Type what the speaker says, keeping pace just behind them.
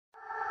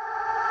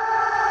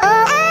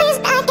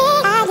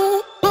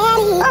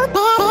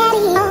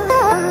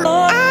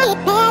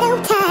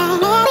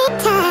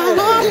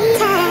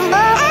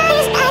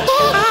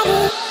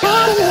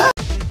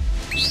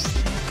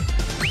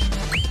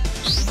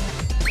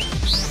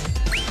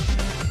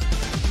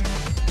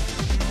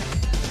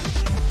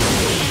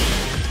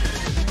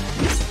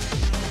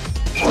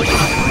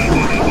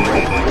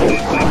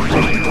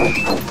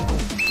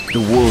The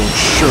world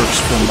shirks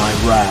from my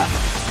wrath.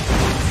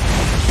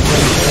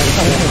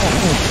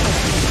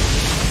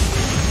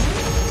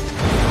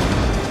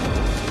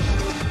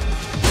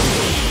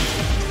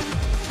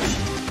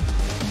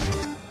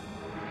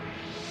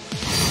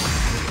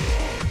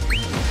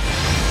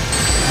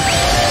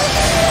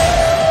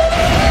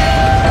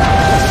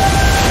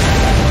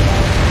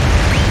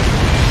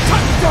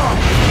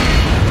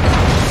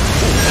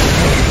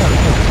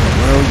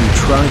 Well, you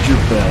tried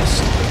your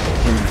best,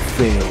 and you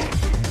failed.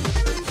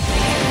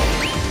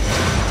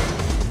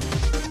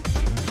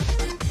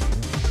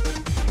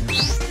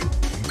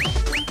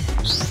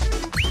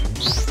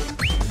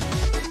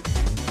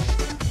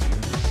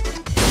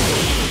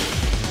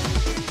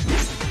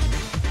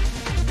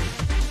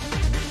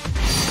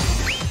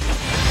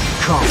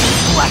 Come,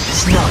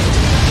 blackest night.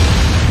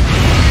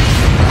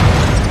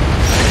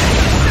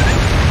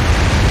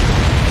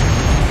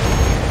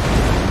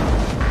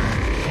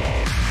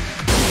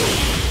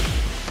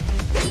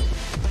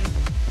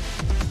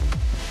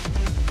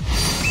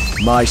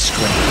 My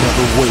strength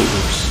never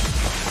wavers.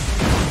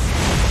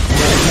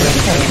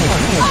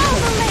 All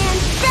the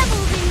land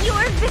revels in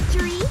your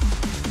victory!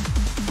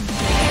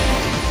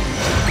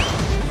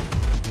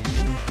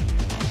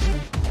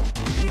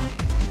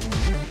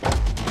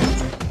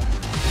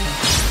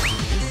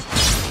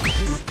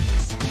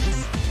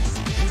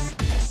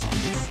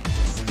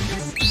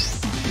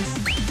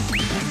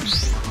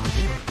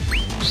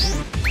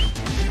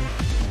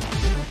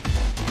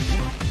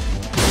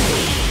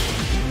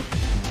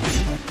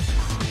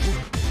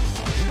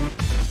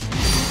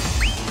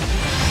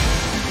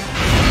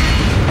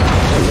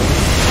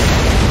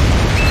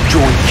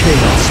 Join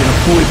chaos in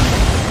oblivion.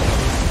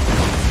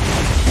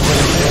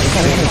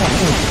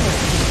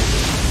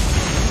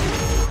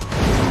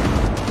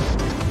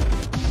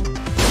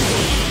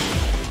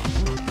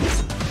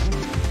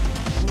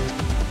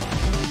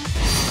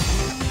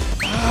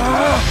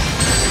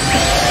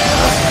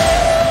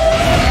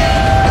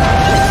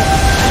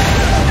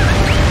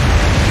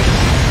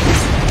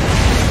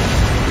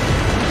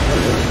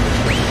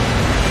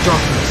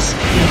 Darkness,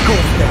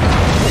 engulf them.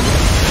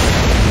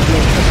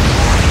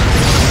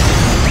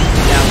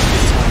 Now's the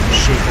time to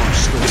shape our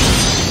story.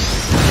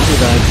 What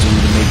did I do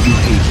to make you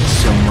hate me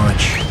so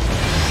much?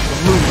 The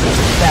moon is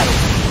the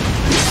battlefield.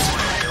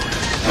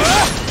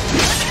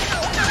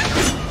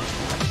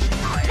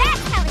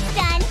 That's how it's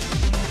done!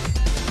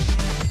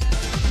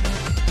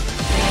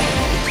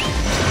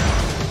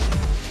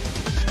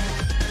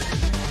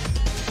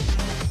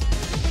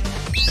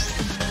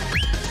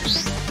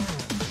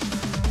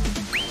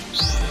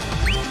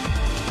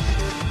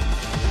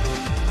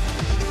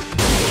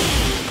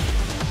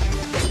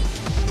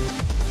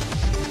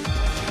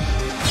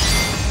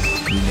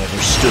 You never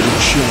stood a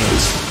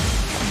chance.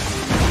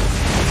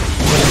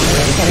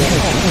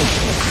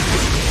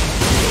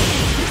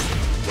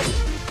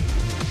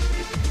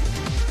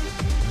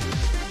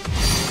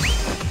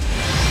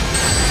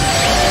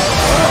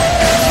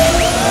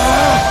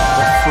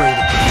 Afraid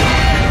of the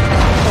dark.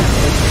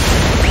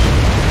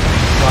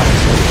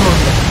 Rise and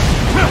thunder.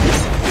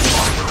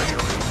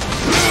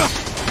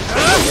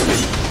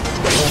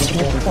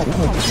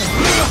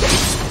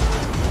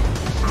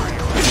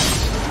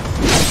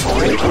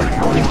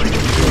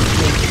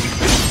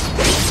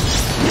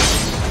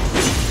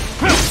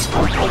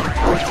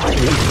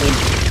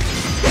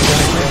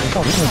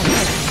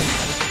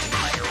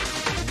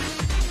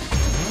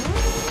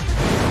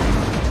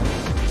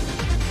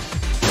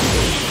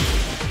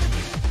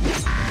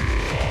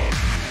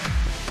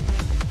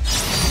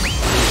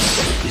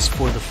 Is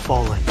for the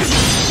fallen. You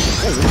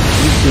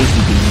think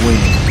you can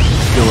win?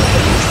 Go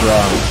ahead and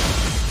try.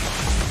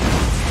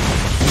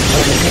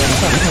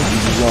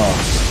 You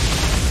lost.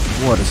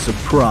 What a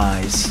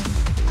surprise.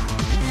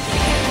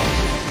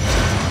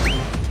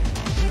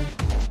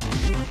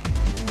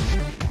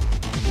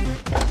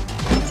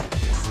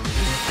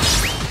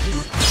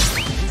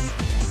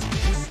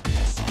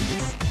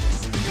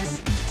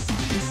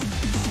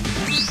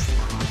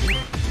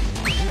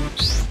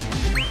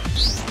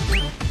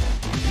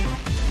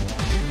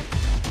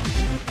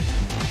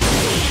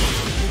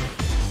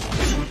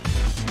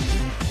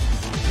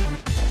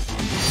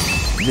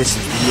 This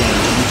is the end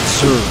you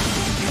deserve.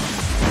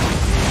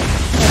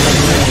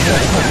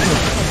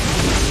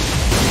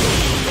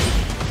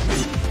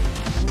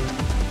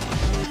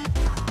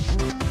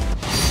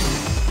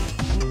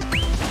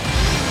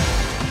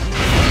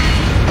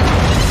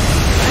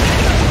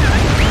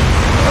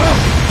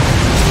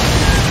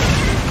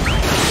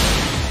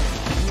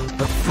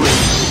 Afraid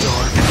of the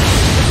dark.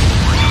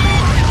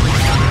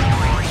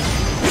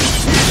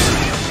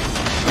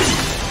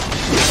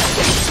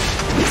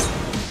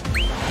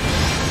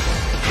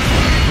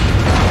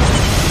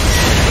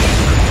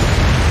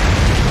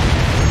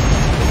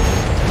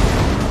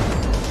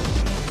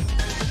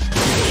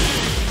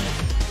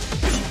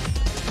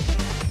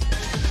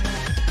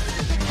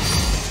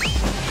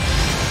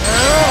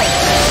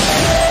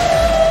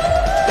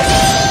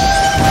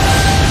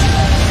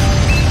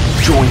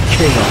 Join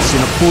chaos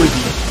in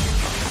oblivion.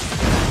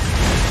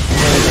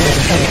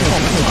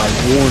 I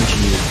warned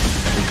you,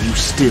 but you you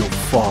still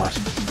fought.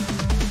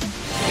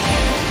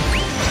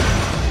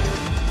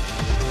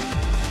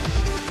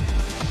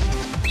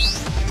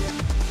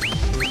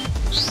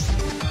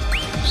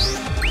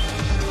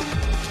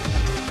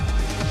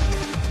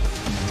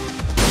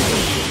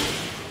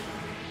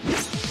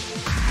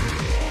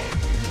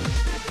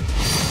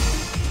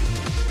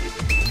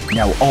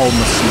 Now all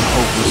must seem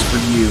hopeless for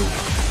you.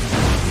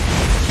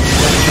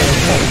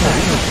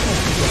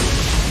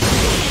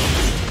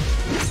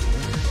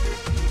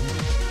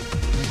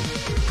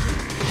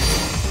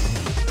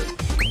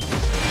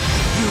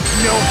 You've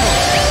no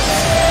hope.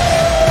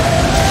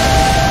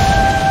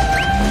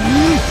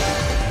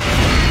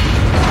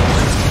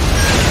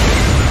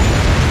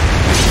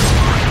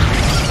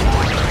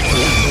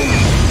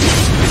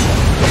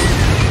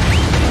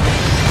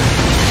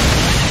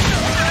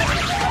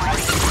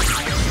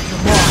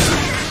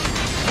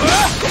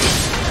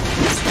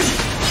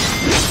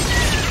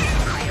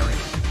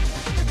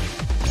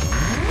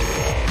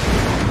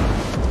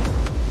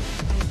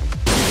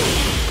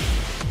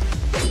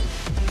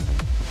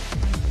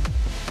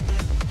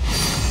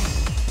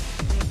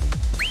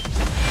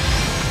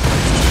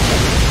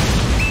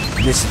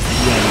 This is the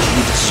end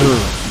you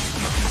deserve.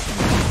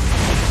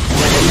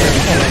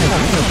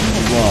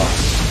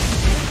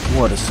 Lost.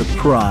 What a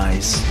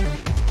surprise.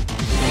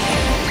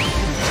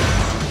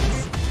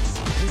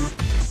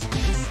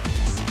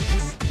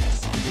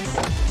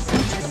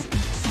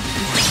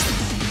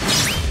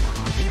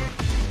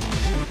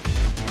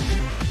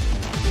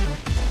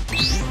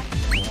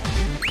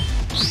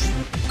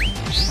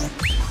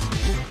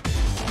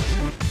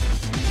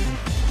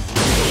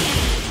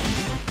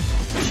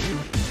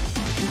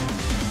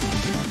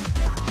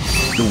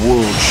 The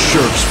world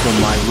shirks from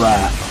my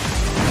wrath.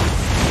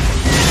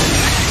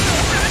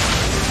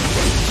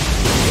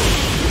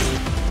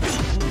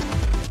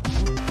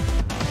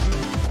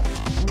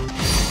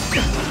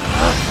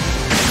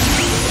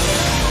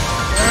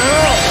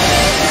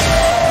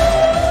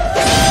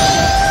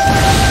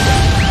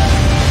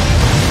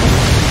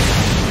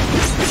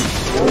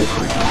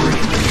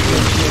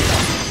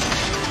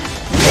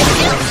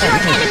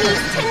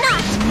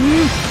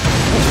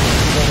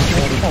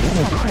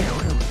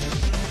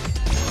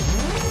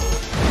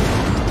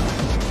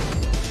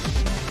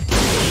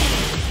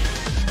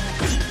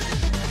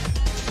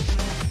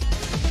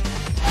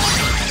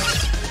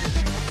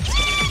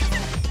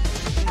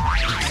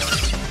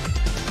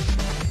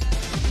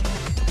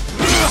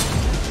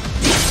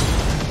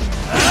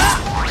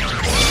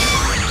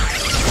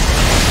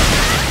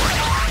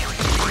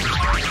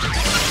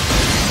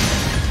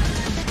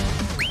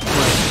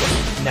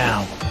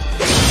 Now.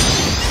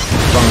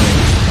 Fine,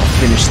 I'll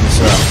finish this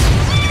up.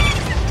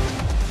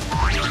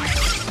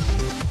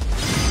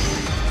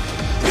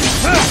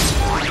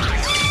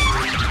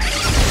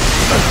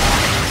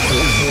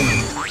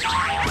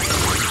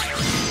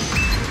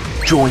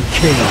 Join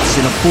chaos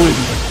in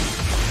oblivion.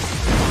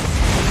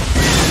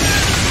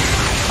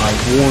 I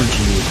warned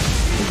you,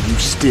 but you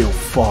still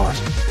fought.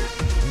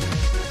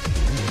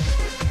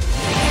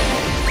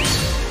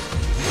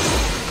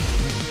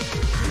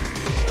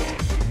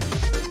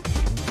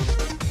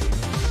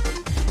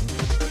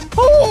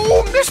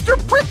 Oh, Mr.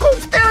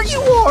 Prickles, there you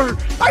are!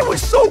 I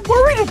was so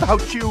worried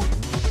about you!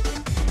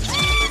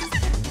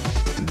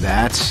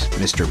 That's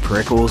Mr.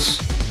 Prickles?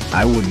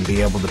 I wouldn't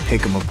be able to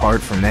pick him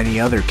apart from any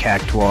other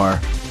cactuar.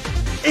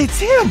 It's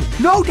him!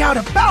 No doubt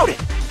about it!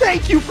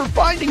 Thank you for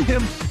finding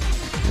him!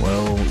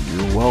 Well,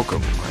 you're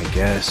welcome, I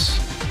guess.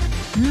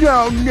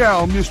 Now,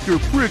 Mr.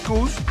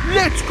 Prickles,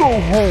 let's go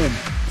home.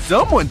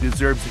 Someone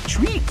deserves a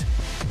treat.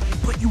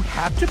 But you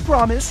have to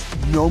promise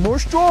no more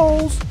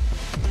strolls.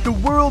 The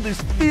world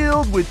is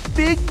filled with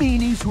big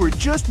meanies who are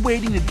just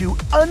waiting to do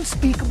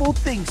unspeakable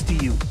things to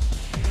you.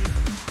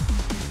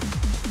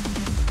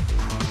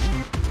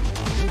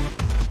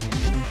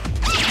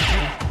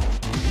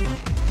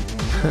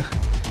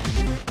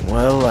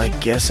 Well, I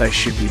guess I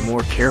should be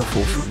more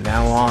careful from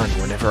now on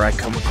whenever I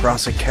come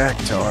across a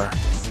cactuar.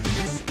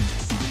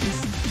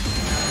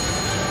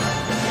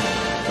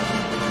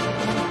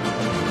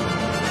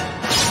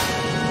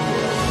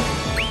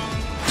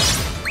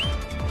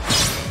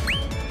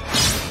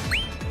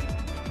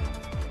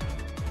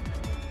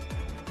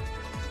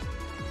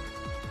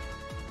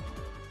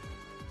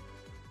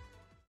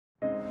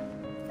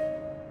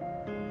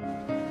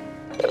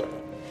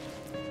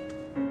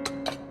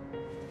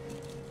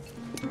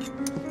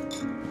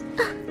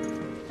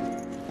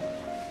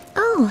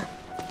 Oh,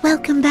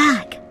 welcome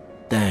back.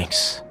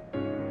 Thanks.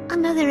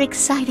 Another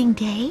exciting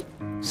day?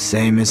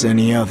 Same as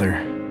any other.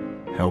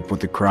 Help with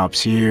the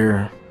crops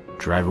here,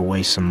 drive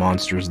away some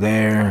monsters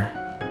there.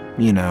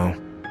 You know,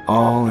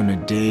 all in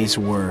a day's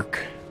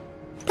work.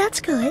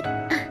 That's good.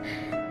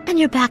 And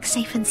you're back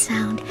safe and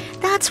sound.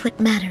 That's what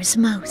matters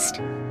most.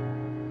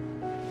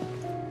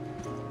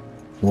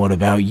 What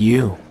about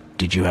you?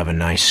 Did you have a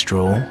nice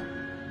stroll?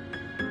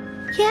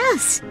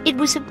 Yes, it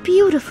was a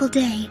beautiful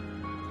day.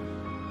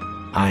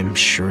 I'm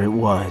sure it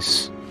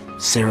was.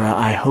 Sarah,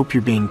 I hope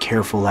you're being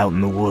careful out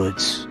in the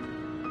woods.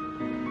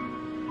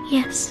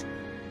 Yes.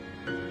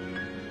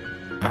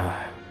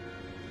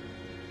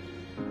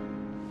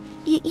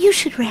 You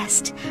should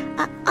rest.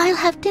 I'll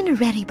have dinner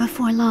ready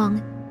before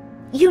long.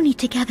 You need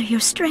to gather your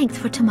strength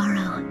for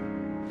tomorrow.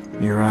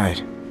 You're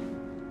right.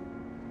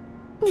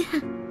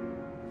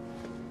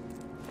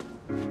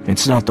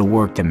 It's not the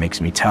work that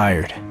makes me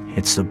tired,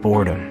 it's the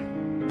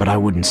boredom. But I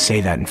wouldn't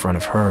say that in front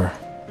of her.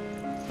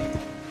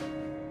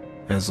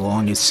 As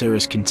long as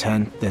Sarah's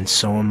content, then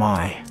so am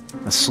I.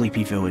 A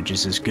sleepy village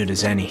is as good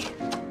as any.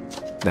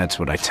 That's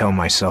what I tell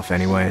myself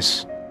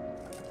anyways.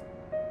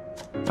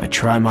 I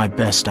try my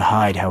best to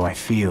hide how I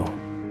feel,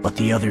 but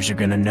the others are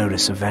gonna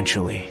notice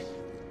eventually.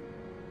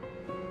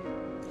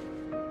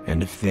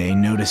 And if they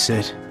notice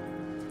it,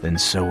 then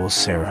so will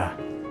Sarah.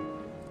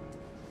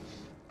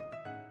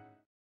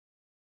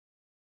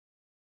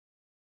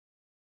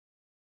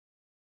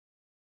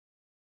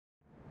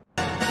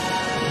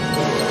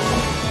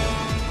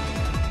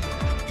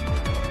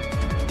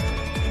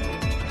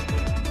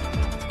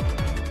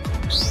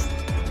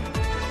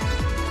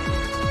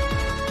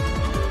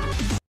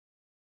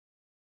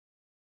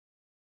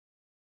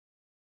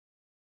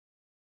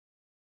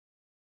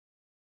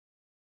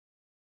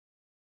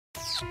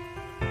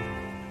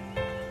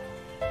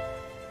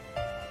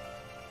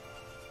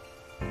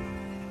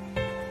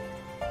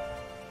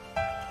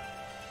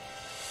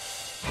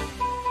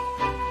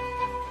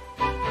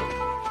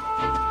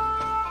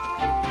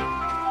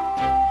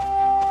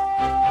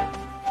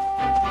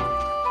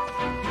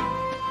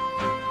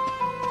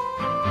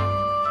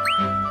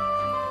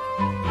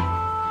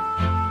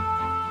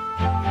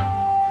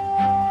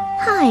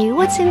 Hi,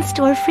 what's in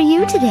store for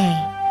you today?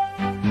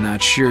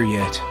 Not sure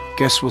yet.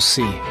 Guess we'll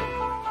see.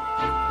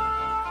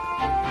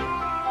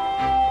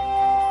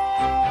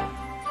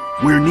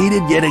 We're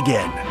needed yet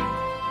again.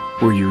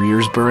 Were your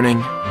ears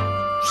burning?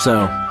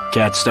 So,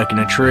 cat stuck in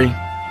a tree?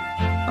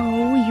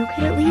 Oh, you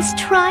could at least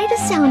try to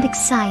sound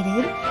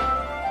excited.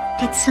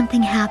 Did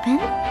something happen?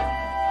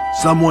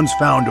 Someone's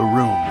found a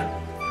rune.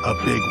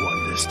 A big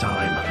one this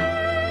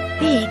time.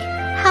 Big?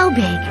 How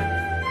big?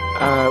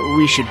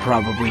 We should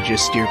probably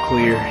just steer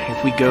clear.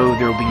 If we go,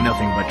 there'll be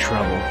nothing but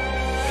trouble.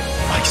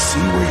 I see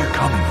where you're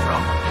coming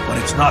from, but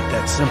it's not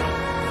that simple.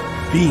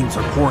 Fiends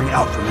are pouring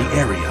out from the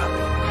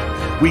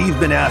area. We've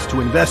been asked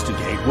to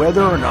investigate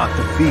whether or not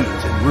the fiends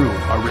and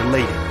rune are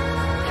related.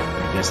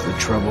 I guess the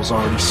trouble's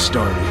already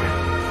started.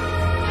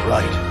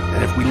 Right,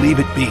 and if we leave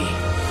it be,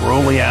 we're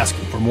only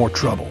asking for more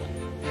trouble.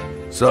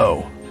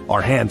 So,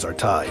 our hands are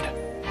tied.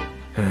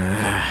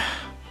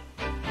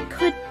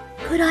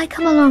 Could I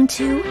come along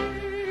too?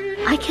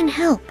 I can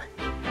help.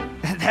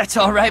 That's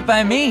all right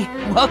by me.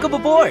 Welcome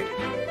aboard.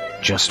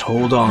 Just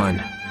hold on.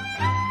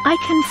 I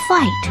can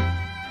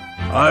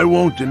fight. I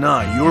won't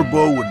deny your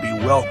bow would be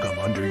welcome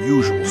under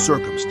usual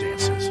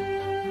circumstances.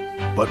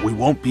 But we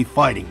won't be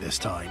fighting this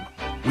time.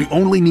 We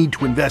only need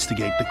to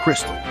investigate the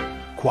crystal,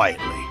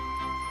 quietly.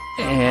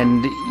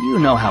 And you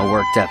know how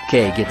worked up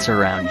Kay gets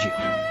around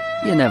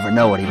you. You never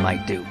know what he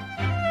might do.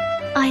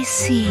 I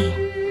see.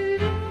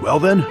 Well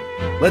then,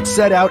 let's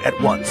set out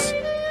at once.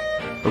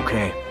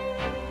 Okay.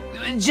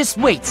 Just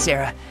wait,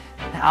 Sarah.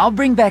 I'll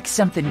bring back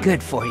something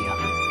good for you.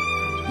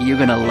 You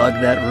gonna lug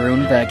that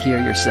rune back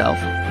here yourself?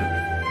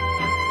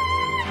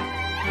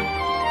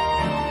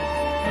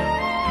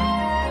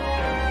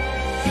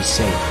 Be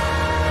safe.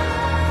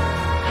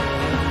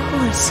 Of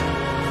course.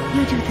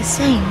 You do the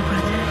same,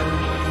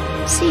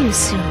 brother. See you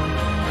soon.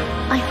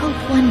 I hope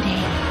one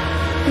day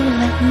you will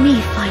let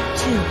me fight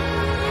too.